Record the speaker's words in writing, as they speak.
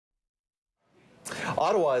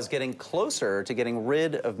Ottawa is getting closer to getting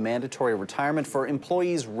rid of mandatory retirement for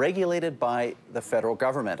employees regulated by the federal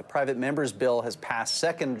government. A private member's bill has passed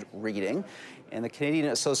second reading, and the Canadian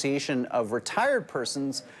Association of Retired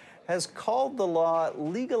Persons has called the law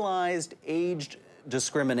legalized aged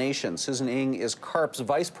discrimination. Susan Eng is CARP's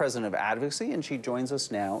Vice President of Advocacy, and she joins us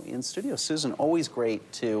now in studio. Susan, always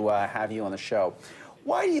great to have you on the show.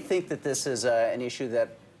 Why do you think that this is an issue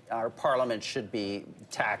that our Parliament should be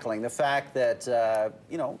tackling? The fact that,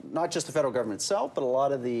 you know, not just the federal government itself, but a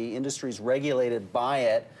lot of the industries regulated by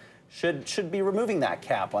it should be removing that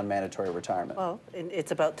cap on mandatory retirement. Well,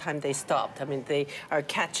 it's about time they stopped. I mean, they are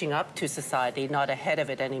catching up to society, not ahead of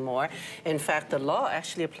it anymore. In fact, the law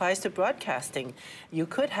actually applies to broadcasting. You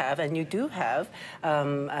could have, and you do have,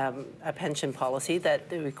 a pension policy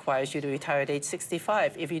that requires you to retire at age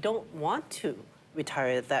 65. If you don't want to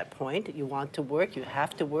retire at that point, you want to work, you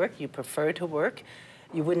have to work, you prefer to work,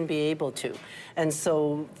 you wouldn't be able to. And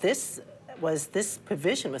so this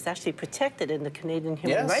provision was actually protected in the Canadian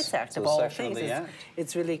Human Rights Act, of all things.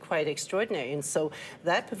 It's really quite extraordinary. And so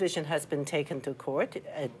that provision has been taken to court.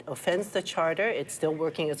 It offends the Charter. It's still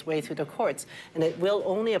working its way through the courts. And it will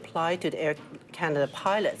only apply to the Air Canada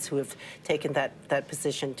pilots who have taken that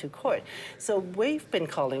position to court. So we've been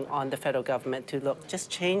calling on the federal government to, look, just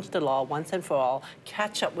change the law once and for all,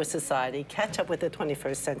 catch up with society, catch up with the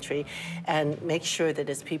 21st century, and make sure that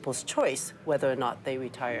it's people's choice whether or not they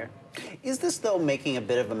retire. Is this, though, making a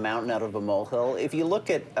bit of a mountain out of a molehill? If you look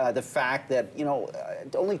at the fact that, you know,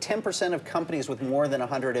 only 10% of companies with more than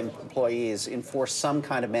 100 employees enforce some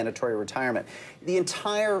kind of mandatory retirement, the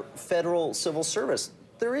entire federal civil service,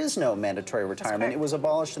 there is no mandatory retirement. It was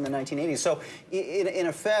abolished in the 1980s. So, in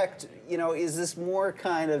effect, you know, is this more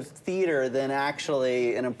kind of theater than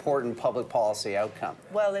actually an important public policy outcome?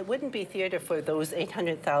 Well, it wouldn't be theater for those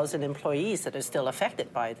 800,000 employees that are still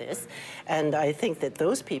affected by this. And I think that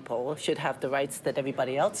those people should have the rights that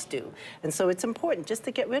everybody else do. And so it's important just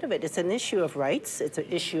to get rid of it. It's an issue of rights. It's an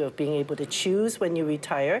issue of being able to choose when you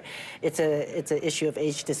retire. It's an issue of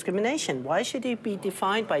age discrimination. Why should it be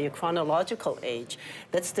defined by your chronological age?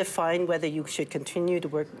 Let's define whether you should continue to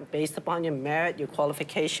work based upon your merit, your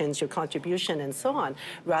qualifications, your contribution, and so on,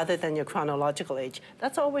 rather than your chronological age.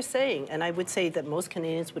 That's all we're saying, and I would say that most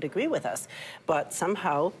Canadians would agree with us. But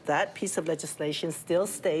somehow, that piece of legislation still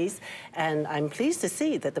stays, and I'm pleased to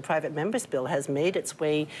see that the private member's bill has made its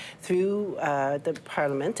way through the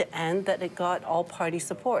Parliament, and that it got all-party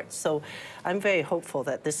support. So I'm very hopeful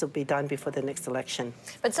that this will be done before the next election.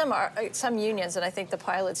 But some unions, and I think the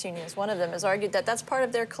pilots union is one of them, has argued that that's part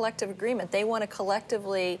of their collective agreement. They want to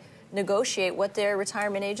collectively negotiate what their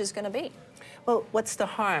retirement age is going to be. Well, what's the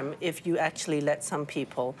harm if you actually let some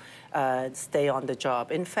people stay on the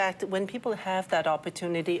job? In fact, when people have that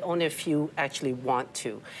opportunity, only a few actually want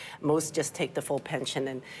to. Most just take the full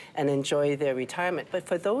pension and enjoy their retirement. But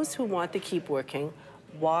for those who want to keep working,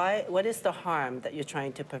 what is the harm that you're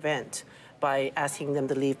trying to prevent by asking them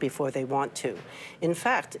to leave before they want to? In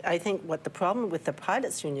fact, I think what the problem with the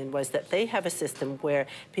pilots union was that they have a system where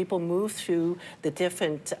people move through the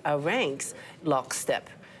different ranks lockstep.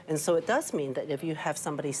 And so it does mean that if you have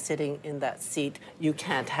somebody sitting in that seat, you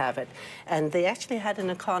can't have it. And they actually had an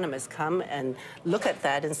economist come and look at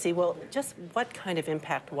that and see, well, just what kind of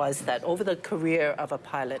impact was that over the career of a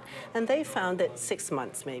pilot? And they found that 6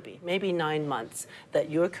 months, maybe 9 months, that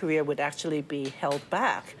your career would actually be held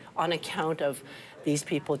back on account of these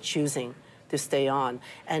people choosing to stay on.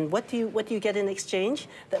 And what do you get in exchange?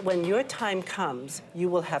 That when your time comes, you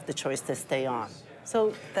will have the choice to stay on.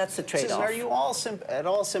 So that's the trade-off. Susan, are you all at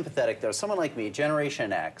all sympathetic, though? Someone like me,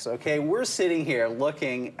 Generation X, okay, we're sitting here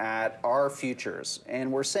looking at our futures, and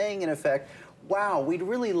we're saying, in effect, wow, we'd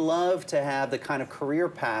really love to have the kind of career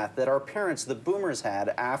path that our parents, the boomers, had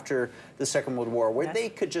after the Second World War, where they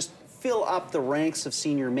could just fill up the ranks of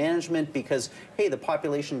senior management because, hey, the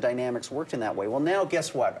population dynamics worked in that way. Well, now,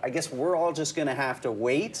 guess what? I guess we're all just going to have to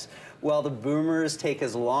wait while the boomers take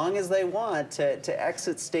as long as they want to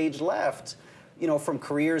exit stage left, you know, from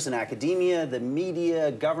careers in academia, the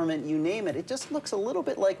media, government, you name it. It just looks a little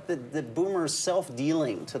bit like the boomers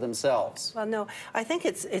self-dealing to themselves. Well, no, I think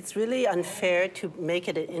it's really unfair to make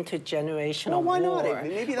it an intergenerational war. Well, why not?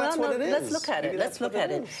 Maybe that's what it is. Let's look at it. Let's look at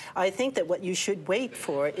it. I think that what you should wait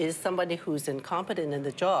for is somebody who's incompetent in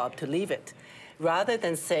the job to leave it, rather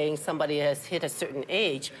than saying somebody has hit a certain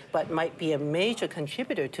age but might be a major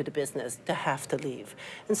contributor to the business to have to leave.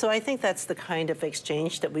 And so I think that's the kind of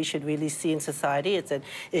exchange that we should really see in society. It's an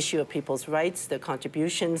issue of people's rights, their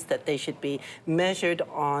contributions, that they should be measured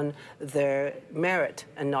on their merit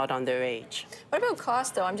and not on their age. What about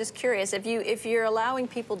cost, though? I'm just curious. If you're allowing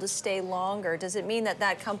people to stay longer, does it mean that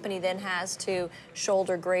that company then has to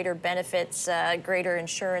shoulder greater benefits, greater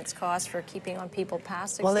insurance costs for keeping on people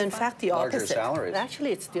past 65? Well, in fact, the Larger opposite. salaries.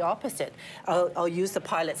 Actually, it's the opposite. I'll use the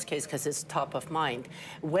pilot's case because it's top of mind.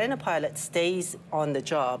 When a pilot stays on the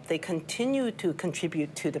job, they continue to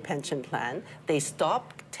contribute to the pension plan. They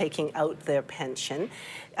stop taking out their pension.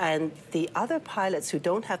 And the other pilots who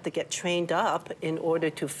don't have to get trained up in order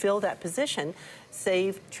to fill that position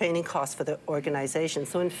save training costs for the organization.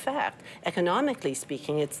 So in fact, economically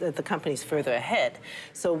speaking, it's the company's further ahead.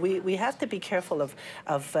 So we have to be careful of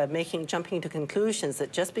jumping to conclusions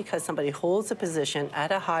that just because somebody holds a position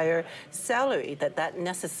at a higher salary, that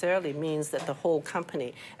necessarily means that the whole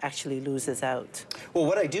company actually loses out. Well,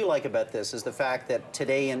 what I do like about this is the fact that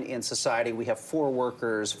today in society we have 4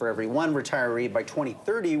 workers for every 1 retiree. By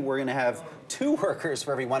 2030, we're going to have 2 workers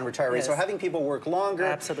for every 1 retiree. Yes. So having people work longer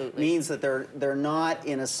Absolutely. means that they're not,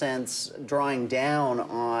 in a sense, drawing down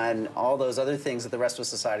on all those other things that the rest of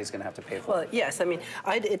society is going to have to pay for. Well, yes. I mean,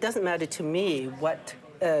 it doesn't matter to me what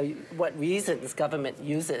reasons government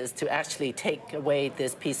uses to actually take away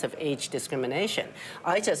this piece of age discrimination.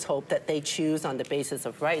 I just hope that they choose on the basis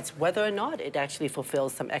of rights, whether or not it actually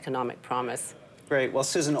fulfills some economic promise. Great. Well,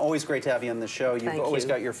 Susan, always great to have you on the show. You've Thank always you.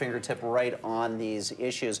 got your fingertip right on these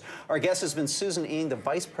issues. Our guest has been Susan Eng, the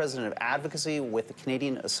Vice President of Advocacy with the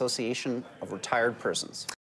Canadian Association of Retired Persons.